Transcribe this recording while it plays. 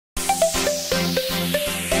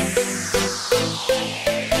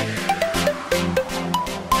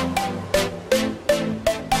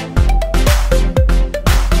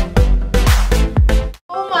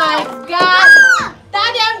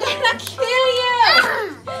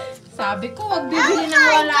Sabi ko, wag bibili nang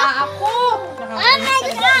wala ako. Oh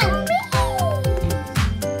my God!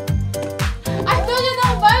 I told you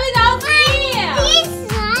don't buy without me! This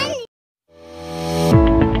one?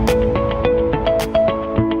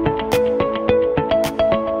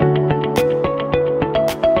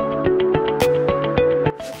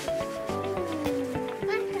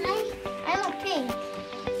 I'm okay.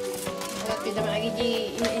 Tidak lagi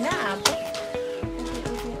apa?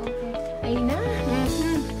 Aina.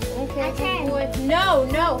 Okay. Good.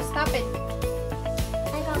 No, stop it.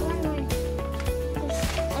 I got one more.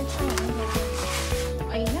 I'm trying.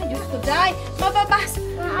 Aina, Diyos ko, Day. Mababas.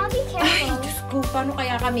 I'll be Ay, careful. Diyos ko, paano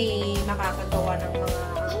kaya kami makakagawa ng mga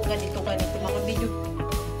ganito, mga video?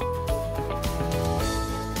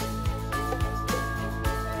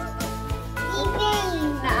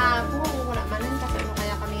 Naabong, wala manan kasi ano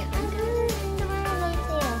kaya kami.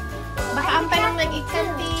 Baka ampay lang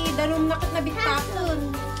nag-ikanti, dalong nakit na bitakon.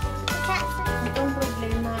 Itong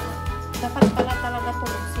problema, dapat pala talaga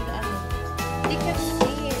tulog sila ano. They can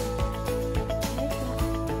see it.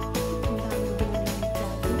 Ang dami din ng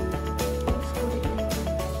problem.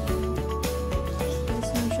 This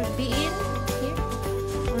one should be in here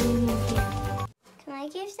or in here. Can I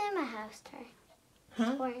give them a house tour?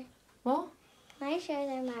 Huh? Or Well, can I show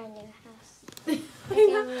them our new house?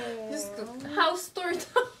 just house tour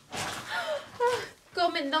daw.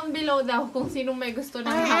 Comment down below daw kung sinong may gusto ng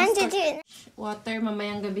house tour. Water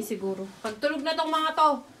mamayang gabi siguro. Pagtulog na tong mga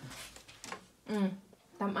to.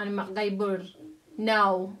 Tamaan ni MacGyver.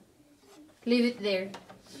 Now, leave it there.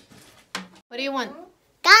 What do you want?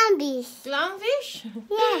 Gumbies. Clownfish?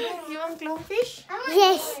 Yes. You want clownfish?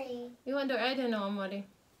 Yes. You want I don't know, Amore,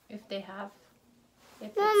 if they have.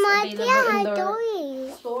 If it's Mama, available yeah, in I their do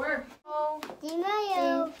it. store. Oh.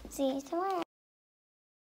 See, tomorrow.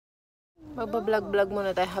 Magbablog-vlog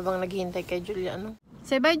muna tayo habang naghihintay kay Julia, ano?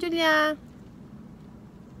 Say bye, Julia!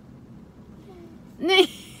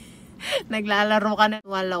 Naglalaro ka na.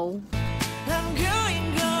 Walaw. I'm going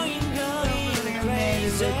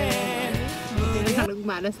crazy. Hindi na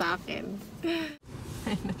nagmana sa akin.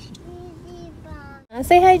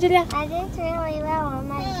 Say hi, Julia! I did really well on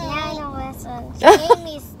my piano lesson. She gave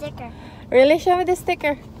me a sticker. Really? Show me the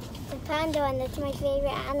sticker. The panda one, that's my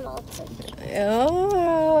favorite animal. Oh,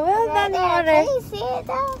 well done, Can More. you see it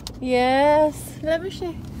though? Yes. Let me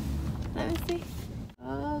see. Let me see.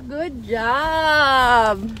 Oh, good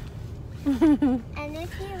job. And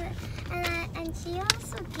if you and she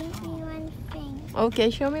also gave me one thing. Okay,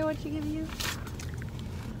 show me what she gave you.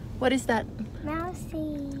 What is that?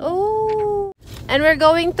 Mousy. Oh. And we're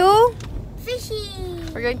going to? Fishy.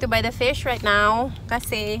 We're going to buy the fish right now.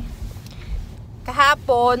 Kasi,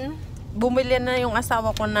 kahapon, bumili na yung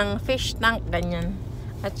asawa ko ng fish tank, ganyan.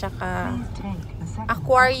 At saka,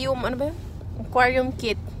 aquarium, ano ba yun? Aquarium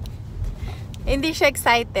kit. Hindi siya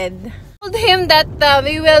excited. I told him that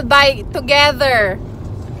we will buy together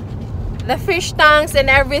the fish tanks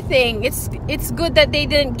and everything. It's good that they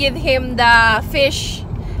didn't give him the fish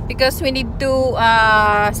because we need to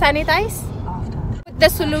sanitize. Put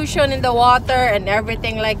the solution in the water and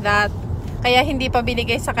everything like that. Kaya hindi pa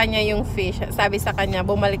binigay sa kanya yung fish. Sabi sa kanya,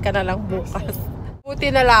 bumalik ka na lang bukas.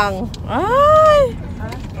 Buti na lang. Ay!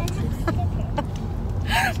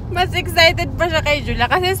 Mas excited pa siya kay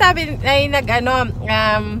Julia. Kasi sabi, ay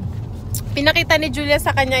pinakita ni Julia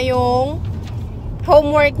sa kanya yung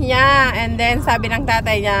homework niya. And then sabi ng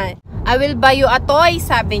tatay niya, I will buy you a toy,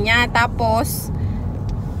 sabi niya. Tapos,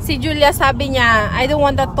 si Julia sabi niya, I don't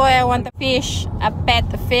want a toy, I want a fish. A pet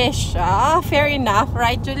fish. Ah, fair enough,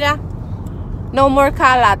 right, Julia? No more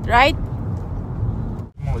kalat, right?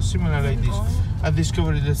 Similar like this. I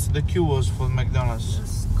discovered this, the queue was for McDonald's.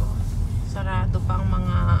 Sarado pa ang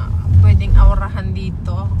mga pwedeng aurahan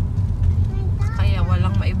dito. Kaya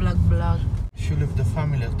walang mai-vlog-vlog. She left the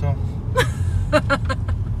family at home.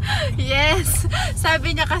 Yes!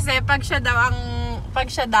 Sabi niya kasi pag siya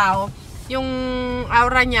daw, yung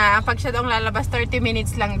aura niya, pag siya daw ang lalabas 30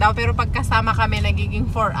 minutes lang daw, pero pag kasama kami nagiging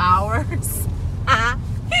 4 hours.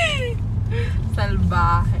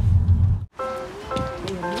 Salbahe.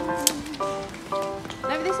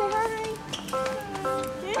 Let me say hi.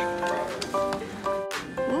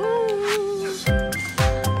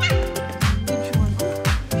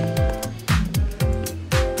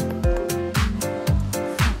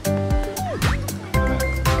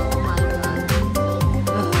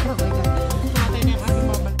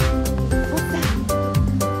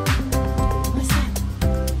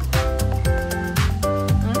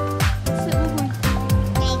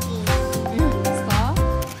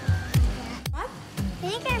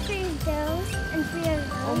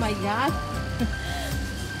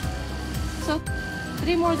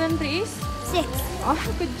 3 more than 3 is? 6. Oh,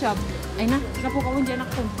 good job. Ay na, napuka mo dyan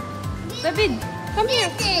ako. David, come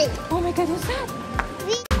here. Oh my God, what's that?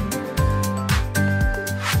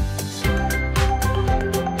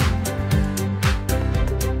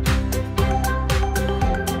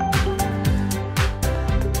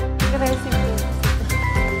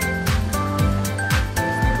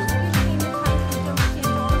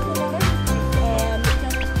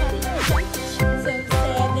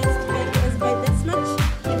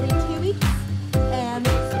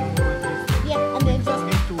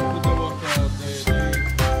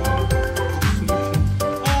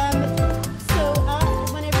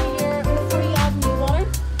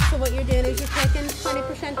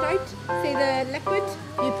 Say the liquid,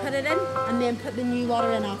 you put it in, and then put the new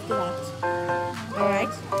water in after that.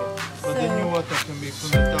 Alright? But the new water can be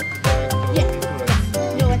from the tap direct or Yeah. into it.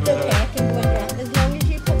 No, it's okay, it can go in direct. As long as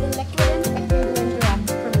you put the liquid in, it can go in direct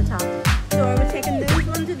from the top. So are we taking those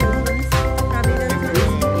ones or those ones? Probably those ones?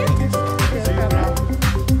 Yeah. No problem.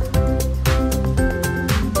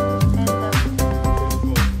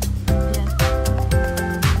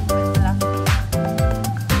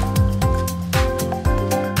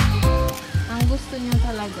 Ang gusto niya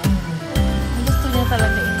talaga. Ang gusto niya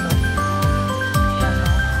talaga ito. Ayan,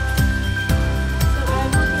 no? So I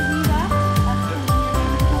will give you that.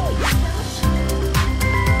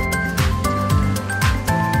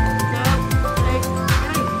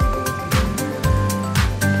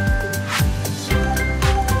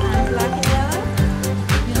 And black and yellow.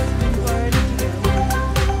 Yes, where did you go?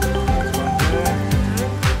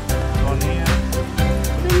 On here.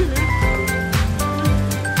 Wait a minute.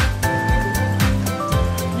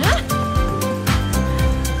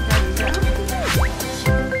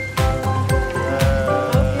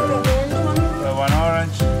 One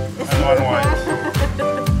orange and one white.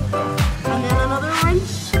 And then another one.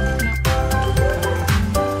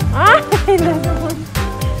 Ah! Another one.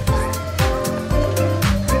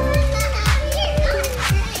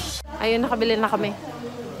 Ayun, nakabili na kami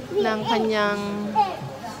ng kanyang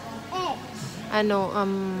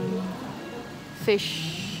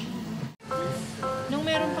fish. Nung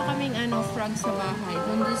meron pa kaming frog sa bahay,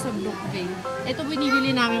 doon sa Brookville. Ito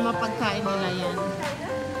binibili namin mapagkain nila yan.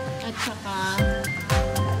 At saka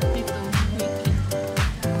ito, wicked.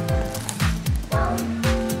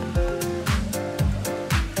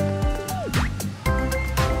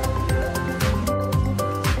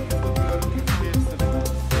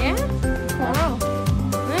 Yeah? Wow.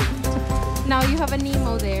 Huh? Now you have a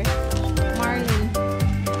Nemo there. Marlin.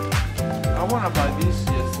 I want to buy this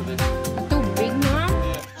yesterday. Too big, no?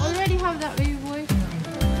 Already have that, baby boy.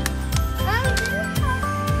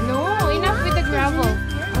 No, enough with the gravel.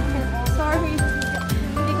 Okay, sorry.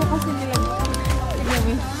 Hindi ko kasi nilagay. Tignan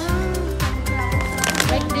mo.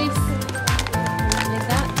 Like this. Like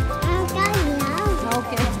that.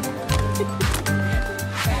 Okay.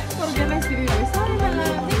 Organize the video. Sorry, my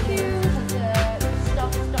love. Thank you. Let's go.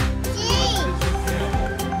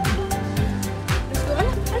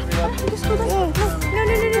 Let's go.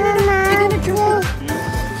 No. We're gonna jump.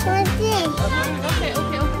 Okay.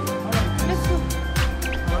 Let's go.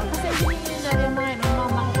 Kasi hindi yun dahil yung mga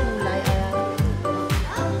mama ko kulay. Ayan.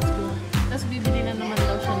 Let's go. Tapos bibili na naman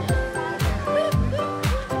daw siya niya.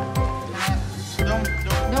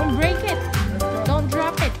 Don't break it. Don't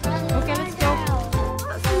drop it. Okay, let's go.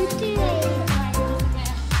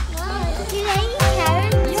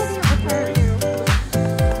 Yes, okay.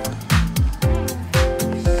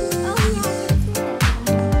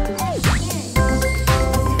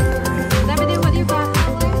 David, what do you got?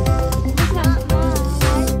 What's that?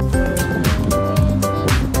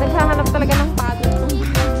 Naghahanap talaga ng pato.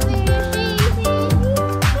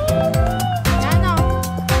 Yan o.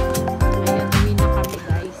 Ayan, uwi na kami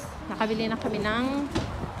guys. Nakabili na kami ng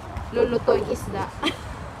lulutoy isda.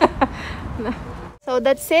 So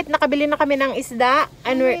that's it. Nakabili na kami ng isda.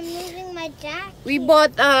 And Removing my jacket. we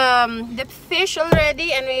bought the fish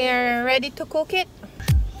already and we are ready to cook it.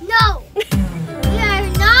 No! We are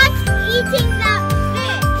not eating that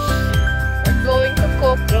fish! We're going to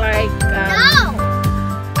cook like No!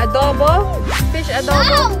 adobo. Fish adobo.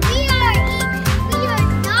 No! We are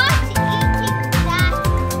not eating that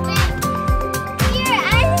fish! We are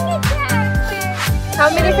adding it to our fish! How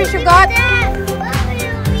many fish you got? What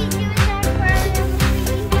will we do with our aquarium?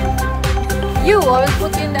 You, I will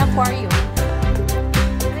put you in the aquarium.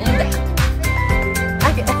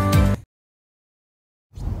 Okay.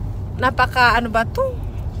 Napaka ano ba to?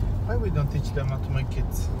 Why we don't teach them how to make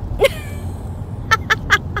kids?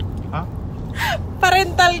 Huh?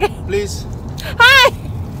 Parental. Please Hi!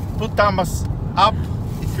 put Thomas up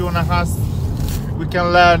if you wanna ask. We can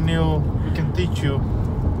learn you. We can teach you.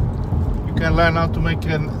 You can learn how to make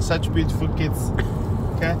such beautiful kids.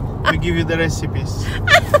 Okay? We give you the recipes.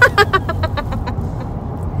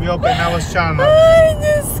 We open our channel. Ay,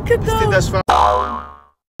 Diyos ko daw. Stidas fa-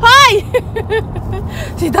 Hi!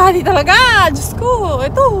 Si Daddy talaga. Diyos ko.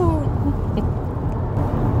 Ito.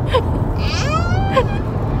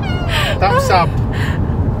 Thumbs up.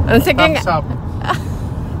 Sige Thumbs nga. up.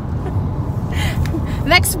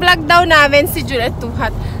 Next vlog daw namin si Julia.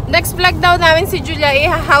 Next vlog daw namin si Julia.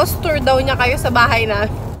 I-house tour daw niya kayo sa bahay na.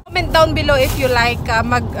 Comment down below if you like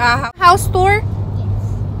mag house tour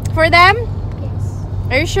for them. Yes.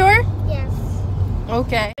 Are you sure? Yes.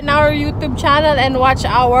 Okay. In our YouTube channel and watch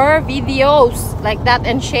our videos like that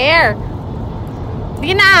and share.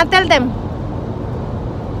 Sige na, tell them.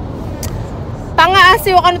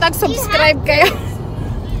 Pangaasiw ka na tag-subscribe kayo.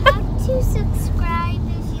 You have to subscribe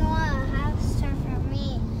if you want a house tour from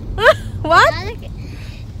me. What?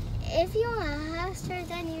 If you want a house tour,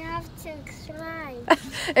 then you have to subscribe.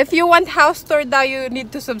 If you want house tour daw, you need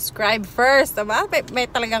to subscribe first. Diba? May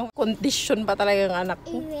talagang condition pa talagang anak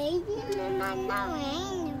ko.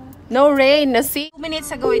 No rain. No, see? 2 minutes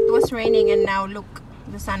ago, it was raining and now, look,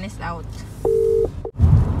 the sun is out.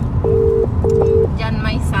 Diyan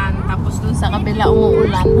may sun. Tapos dun sa kabila,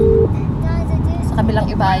 umuulan. Sa kabilang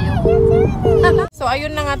ibayo. So,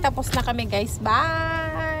 ayun na nga. Tapos na kami, guys. Bye!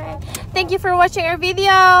 Thank you for watching our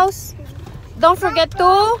videos. Don't forget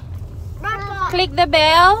to click the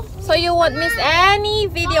bell so you won't miss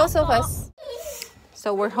any videos of us.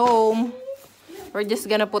 So, we're home. We're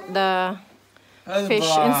just gonna put the fish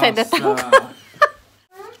inside the tank.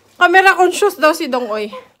 Camera conscious daw si Dong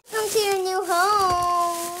Oy. Come to your new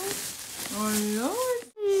home. Oh, Lord.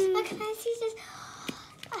 Look, I see this.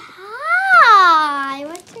 Hi,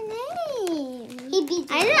 what's your name? He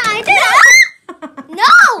beat me. I did.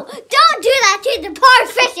 No! Don't do that to the poor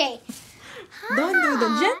fishy. Don't do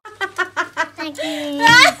that, Jen.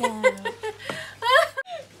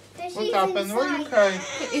 What happened? Why you crying?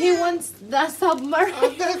 He wants the submarine.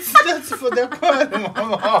 Oh, that's for the aquarium,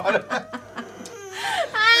 amore.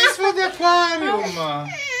 That's for the aquarium.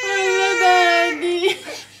 Hello, Daddy.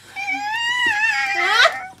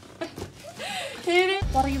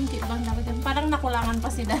 Aquarium kit bang dapat yan? Parang nakulangan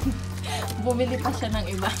pa si Dan. Bumili pa siya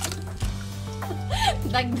ng iba.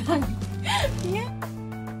 Dagdag. Yeah.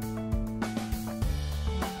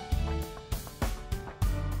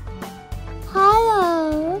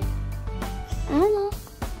 Hello. Hello.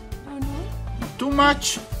 Too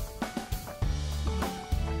much.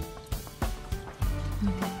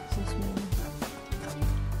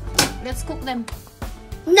 Let's cook them.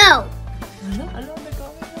 No. Hello,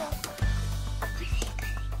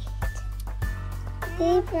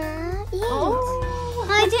 Zebra eat. Oh.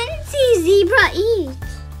 I didn't see zebra eat.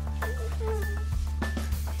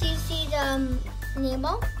 Do you see the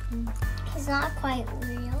Nemo? He's not quite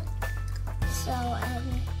real.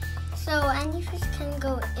 So any fish can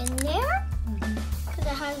go in there because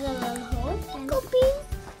it has a little hole.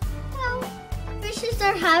 No. Fishes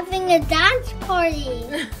are having a dance party.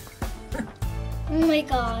 Oh my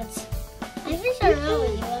god. I fish are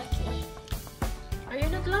really lucky. Are you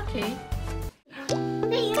not lucky?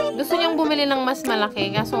 Gusto niyang bumili ng mas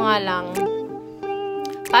malaki, kaso nga lang,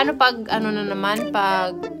 paano pag, ano na naman,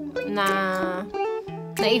 pag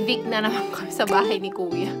na-evict na naman kami sa bahay ni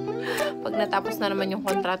Kuya. Pag natapos na naman yung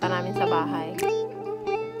kontrata namin sa bahay.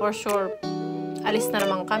 For sure, alis na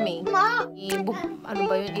naman kami. Ano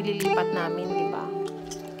ba yun, ililipat namin, di ba?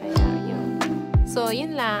 Kaya, yun. So,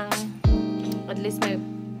 yun lang. At least may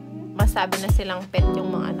masabi na silang pet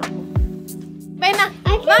yung mga anak ko. Bye na!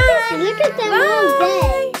 I can just look at them all day.